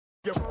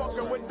You're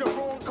fucking with the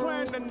wrong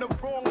clan and the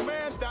wrong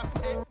man, that's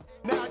it.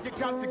 Now you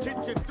got to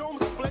get your dome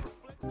split.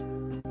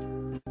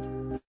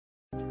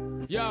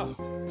 Yo,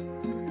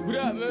 what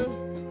up,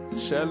 man?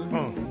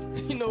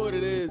 Chillin'. You know what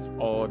it is.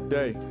 All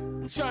day.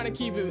 I'm trying to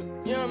keep it,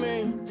 you know what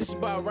I mean? Just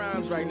about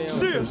rhymes right now.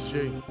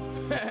 Shit.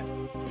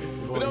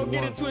 But don't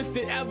get it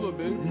twisted ever,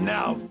 man.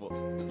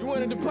 Never. You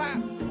wanted to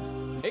pop?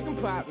 It can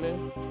pop,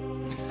 man.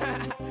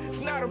 It's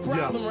not a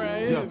problem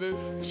right here,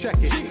 man. Check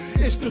it.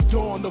 It's the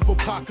dawn of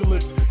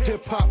apocalypse.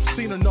 Hip-hop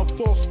seen enough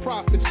false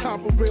prophets. Time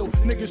for real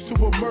niggas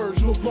to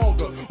emerge. No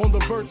longer on the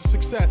verge of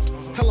success.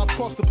 Hell, I've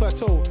crossed the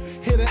plateau.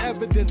 Hear the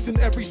evidence in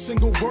every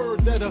single word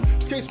that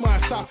escapes my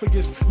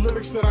esophagus.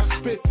 Lyrics that I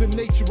spit, the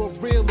nature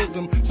of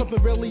realism.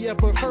 Something rarely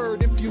ever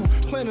heard. If you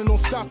planning on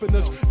stopping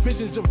us,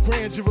 visions of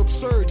grandeur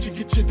absurd. You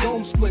get your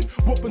dome split,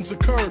 whoopings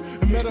occur.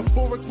 And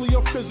metaphorically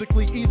or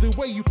physically, either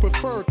way you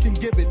prefer, can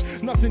give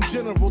it. Nothing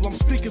general, I'm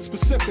speaking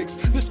specifics.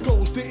 This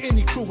goes to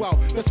any crew out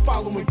that's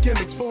following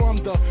gimmicks. For I'm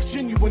the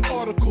genuine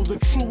article, the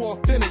true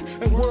authentic,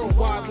 and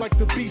worldwide like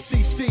the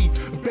BCC.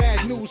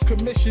 Bad News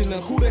Commissioner,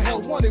 who the hell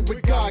wanted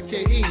with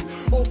godK.E?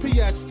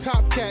 O.P.S,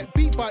 Top Cat,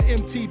 beat by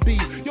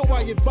MTB. Yo,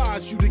 I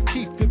advise you to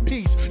keep the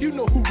peace. You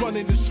know who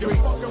running the streets.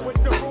 You're fucking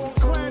with the wrong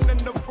clan and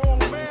the wrong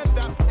man,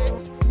 that's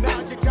it. Now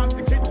you got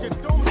to get your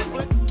dome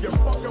split. You're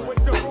fucking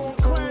with the wrong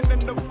clan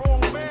and the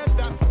wrong man,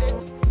 that's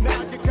it.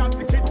 Now you got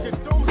to get your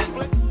dome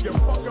split. You're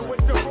fucking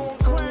with the wrong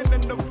clan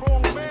and the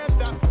wrong man,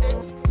 that's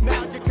it.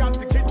 Now you got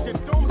to get your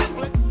dome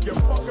split. You're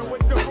fucking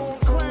with the wrong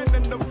clan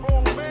and the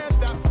wrong man,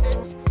 that's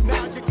it.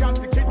 Now you got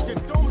to get your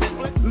dome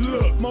split.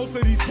 Look, most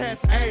of these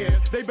cats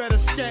ass. They better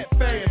scat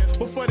fast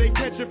before they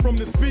catch it from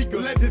the speaker.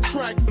 Let the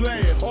track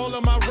blast. All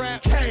of my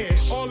rap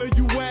cash. All of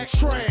you whack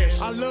trash.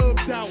 I love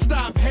doubt.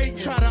 Stop hate.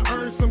 Try to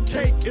earn some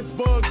cake. It's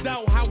bugged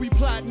out how we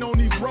plotting on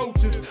these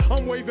roaches.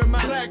 I'm waving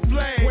my black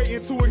flag,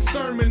 waiting to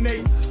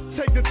exterminate.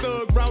 Take the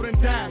thug route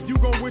and die. You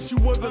gon' wish you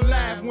was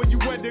alive when you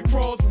at the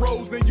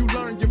crossroads and you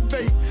learn your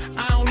fate.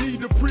 I don't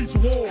need to preach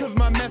war, cause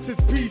my message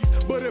peace.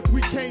 But if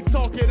we can't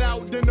talk it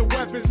out, then the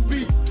weapons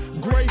speak.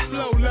 Great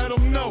flow, let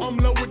them know I'm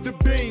low with the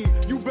beam.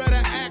 You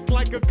better act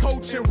like a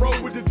coach and roll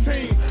with the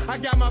team. I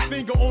got my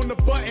finger on the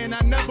button, I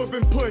never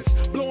been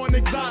pushed. Blowing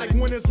exotic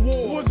when it's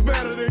war. What's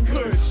better than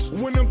Kush?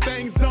 When them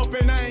things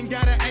dumping, I ain't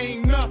gotta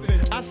aim nothing.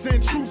 I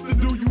send troops to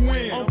do you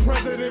in. I'm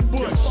President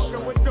Bush. You're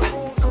fucking with the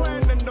wrong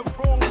clan and the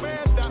wrong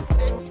man,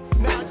 that's it.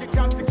 Now you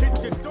got to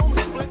get your dome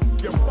split.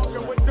 You're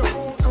fucking with the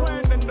wrong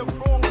clan and the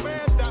wrong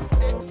man,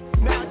 that's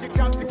it. Now you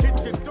got to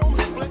get your dome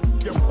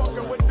split. You're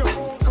fucking with the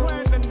wrong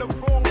clan and the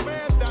wrong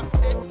man,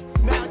 that's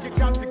it. Now you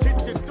got to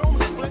get your dome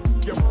split.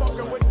 You're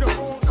fucking with the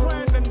wrong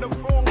clan and the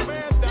wrong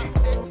man,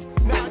 that's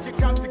it. Now you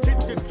got to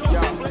get your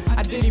dome split.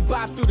 I diddy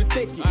bop through the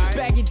thicket,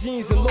 baggy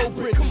jeans and low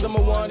britches. I'm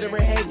a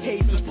wandering head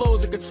case, the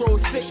flows that control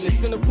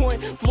sickness. In the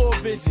point, floor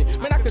vision.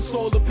 Man, I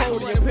control the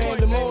podium,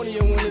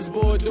 pandemonium when this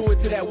boy do it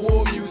to that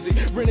war music.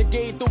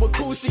 Renegade through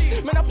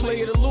acoustics, man, I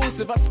play it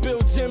elusive. I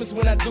spill gems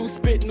when I do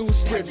spit new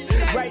scripts.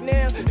 Right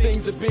now,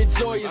 things a bit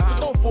joyous, but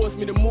don't force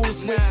me to move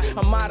switch.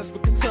 I'm modest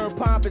but concerned,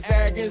 pompous,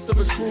 arrogance of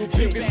a shrewd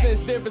bitch. You can sense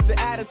difference in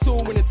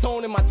attitude when the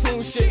tone in my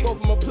tune shit. Go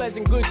from a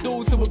pleasant good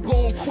dude to a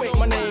goon quick.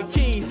 My name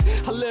Keys,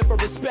 I live for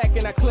respect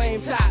and I claim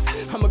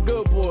tops. I'm a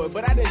good boy,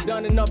 but I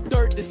done enough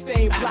dirt to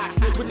stain blocks.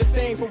 With the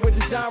stain for what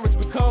the genre's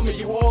becoming,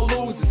 you all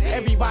losers.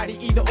 Everybody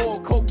either all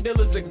coke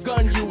dealers or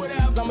gun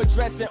users. I'm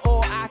addressing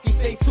all Aki,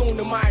 stay tuned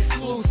to my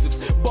exclusives.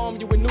 Bomb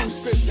you with new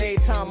scripts every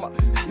time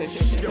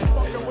You're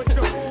fucking with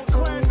the wrong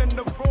clan